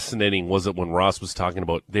fascinating was it when Ross was talking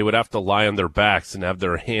about they would have to lie on their backs and have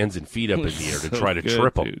their hands and feet up in the air to try to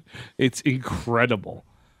trip them? Dude. It's incredible.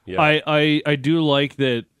 Yeah. I do like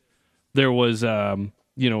that there was, really...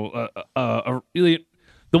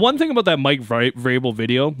 The one thing about that Mike Vrabel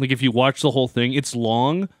video, like if you watch the whole thing, it's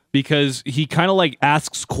long because he kind of like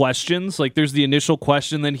asks questions. Like there's the initial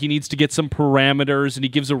question, then he needs to get some parameters, and he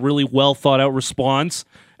gives a really well thought out response.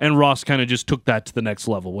 And Ross kind of just took that to the next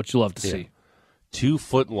level, which you love to see. 2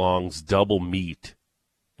 foot longs double meat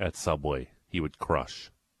at Subway. He would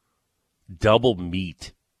crush. Double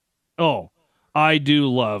meat. Oh, I do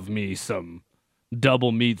love me some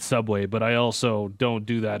double meat Subway, but I also don't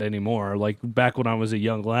do that anymore. Like back when I was a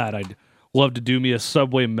young lad, I'd love to do me a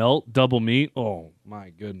Subway melt, double meat. Oh my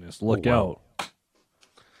goodness, look out.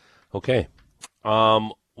 Okay.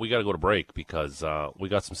 We got to go to break because we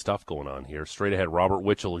got some stuff going on here. Straight ahead, Robert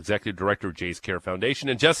Witchell, Executive Director of Jays Care Foundation,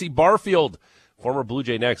 and Jesse Barfield, former Blue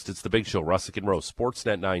Jay. Next, it's The Big Show, Russick and Rose,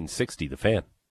 Sportsnet 960, The Fan.